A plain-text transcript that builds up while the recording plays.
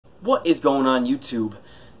What is going on, YouTube?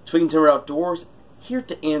 Twigging Timber Outdoors, here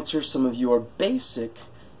to answer some of your basic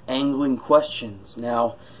angling questions.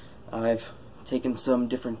 Now, I've taken some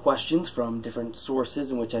different questions from different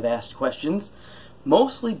sources in which I've asked questions,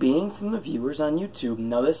 mostly being from the viewers on YouTube.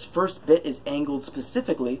 Now, this first bit is angled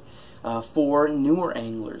specifically for newer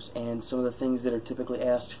anglers, and some of the things that are typically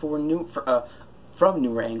asked from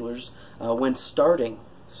newer anglers when starting.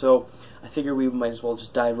 So, I figure we might as well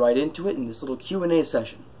just dive right into it in this little Q&A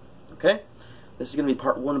session. Okay? This is going to be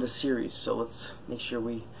part one of a series, so let's make sure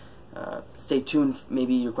we stay tuned.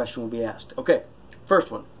 Maybe your question will be asked. Okay, first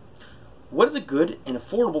one. What is a good and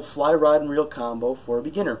affordable fly rod and reel combo for a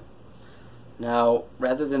beginner? Now,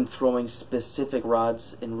 rather than throwing specific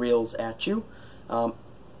rods and reels at you,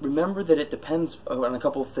 remember that it depends on a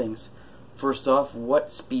couple of things. First off,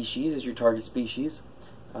 what species is your target species?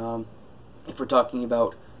 If we're talking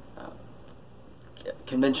about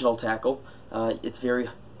conventional tackle, it's very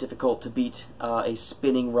difficult to beat a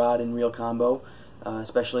spinning rod and reel combo,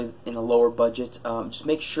 especially in a lower budget. Just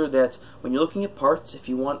make sure that when you're looking at parts, if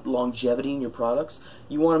you want longevity in your products,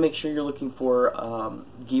 you want to make sure you're looking for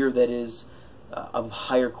gear that is of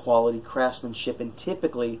higher quality craftsmanship and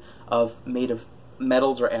typically made of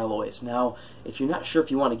metals or alloys. Now, if you're not sure if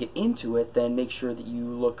you want to get into it, then make sure that you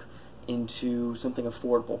look into something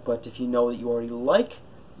affordable. But if you know that you already like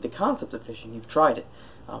the concept of fishing, you've tried it,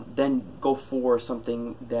 then go for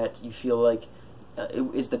something that you feel like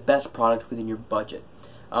is the best product within your budget.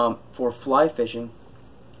 For fly fishing,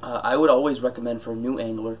 I would always recommend for a new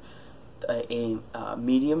angler a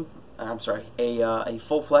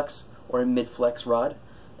full flex or a mid flex rod,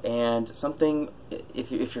 and something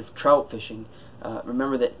if you're trout fishing.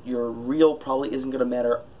 Remember that your reel probably isn't going to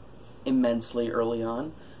matter immensely early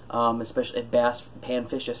on, especially at bass,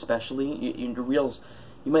 panfish especially. Your reels,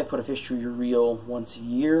 you might put a fish through your reel once a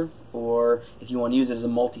year, or if you want to use it as a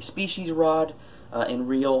multi-species rod and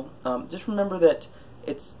reel, just remember that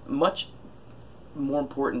it's much more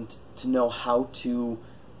important to know how to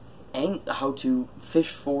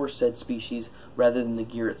fish for said species rather than the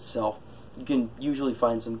gear itself. You can usually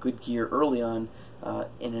find some good gear early on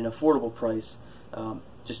in an affordable price.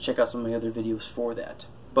 Just check out some of my other videos for that.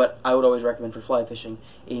 But I would always recommend for fly fishing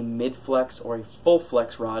a mid-flex or a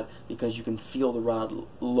full-flex rod, because you can feel the rod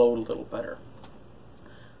load a little better.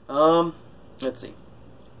 Let's see.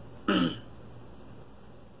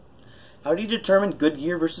 How do you determine good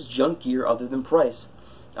gear versus junk gear other than price?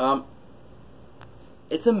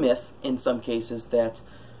 It's a myth in some cases that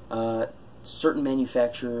certain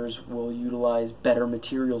manufacturers will utilize better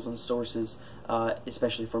materials and sources,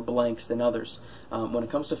 especially for blanks, than others. When it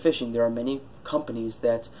comes to fishing, there are many companies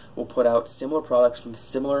that will put out similar products from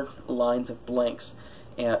similar lines of blanks.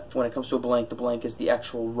 And when it comes to a blank, the blank is the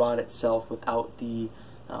actual rod itself without the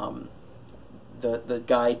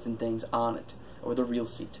guides and things on it, or the reel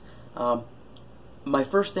seat. My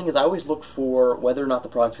first thing is I always look for whether or not the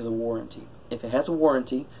product has a warranty. If it has a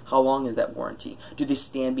warranty, how long is that warranty? Do they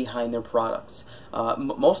stand behind their products?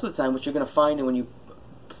 Most of the time, what you're going to find when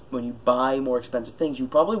you buy more expensive things, you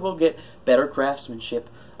probably will get better craftsmanship,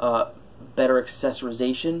 better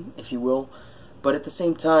accessorization, if you will. But at the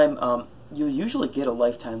same time, you'll usually get a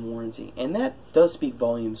lifetime warranty, and that does speak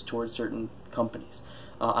volumes towards certain companies.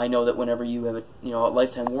 I know that whenever you have a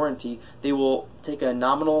lifetime warranty, they will take a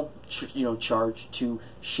nominal charge to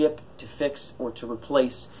ship, to fix, or to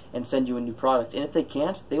replace, and send you a new product. And if they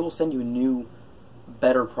can't, they will send you a new,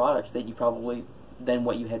 better product that you probably than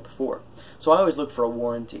what you had before. So I always look for a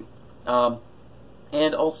warranty.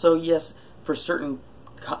 And also, yes, for certain,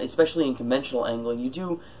 especially in conventional angling, you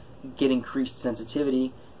do get increased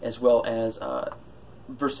sensitivity as well as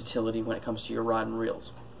versatility when it comes to your rod and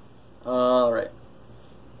reels. All right.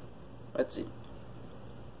 Let's see.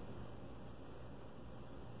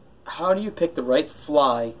 How do you pick the right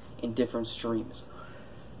fly in different streams?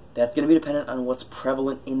 That's going to be dependent on what's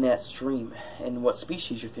prevalent in that stream and what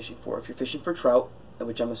species you're fishing for. If you're fishing for trout,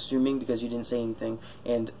 which I'm assuming because you didn't say anything,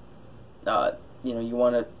 and you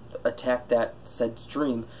want to attack that said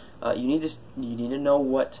stream, you need to know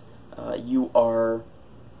what you are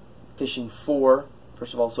fishing for.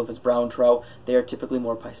 First of all, so if it's brown trout, they are typically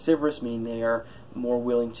more piscivorous, meaning they are more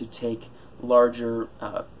willing to take larger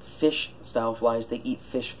fish-style flies. They eat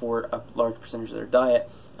fish for a large percentage of their diet.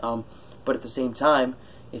 But at the same time,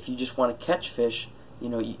 if you just want to catch fish, you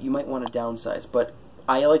might want to downsize. But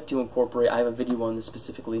I like to incorporate, I have a video on this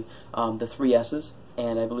specifically, the 3 S's,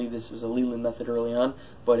 and I believe this was a Leland method early on,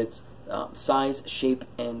 but it's size, shape,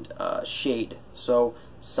 and shade. So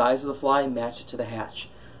size of the fly, match it to the hatch.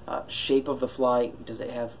 Shape of the fly, does it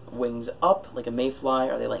have wings up like a mayfly?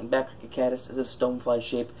 Are they laying back like a caddis? Is it a stonefly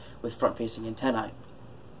shape with front-facing antennae?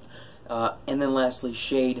 And then lastly,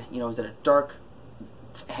 shade. You know, is it a dark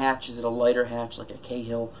hatch? Is it a lighter hatch like a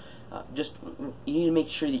Cahill? Just you need to make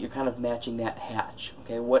sure that you're kind of matching that hatch.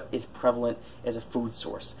 Okay, what is prevalent as a food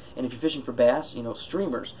source? And if you're fishing for bass, you know,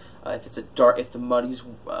 streamers. If it's a dark, if the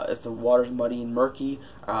water's muddy and murky,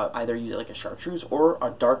 either use it like a chartreuse or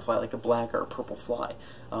a dark fly like a black or a purple fly.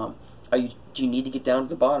 Do you need to get down to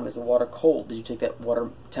the bottom? Is the water cold? Did you take that water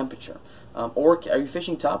temperature? Or are you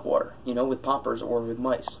fishing top water, you know, with poppers or with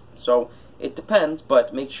mice? So it depends,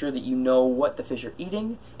 but make sure that you know what the fish are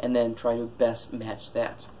eating and then try to best match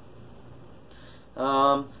that.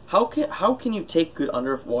 How can you take good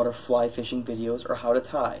underwater fly fishing videos, or how to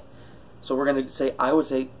tie? So we're going to say, I would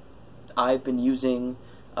say I've been using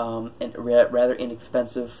a rather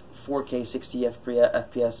inexpensive 4K 60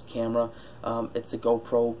 FPS camera. It's a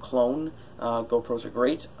GoPro clone. GoPros are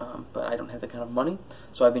great, but I don't have that kind of money,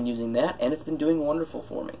 so I've been using that, and it's been doing wonderful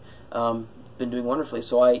for me. Been doing wonderfully.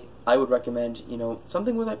 So I would recommend, you know,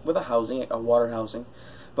 something with a housing, a water housing.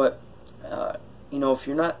 But you know,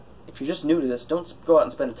 if you're just new to this, don't go out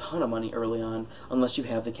and spend a ton of money early on unless you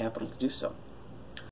have the capital to do so.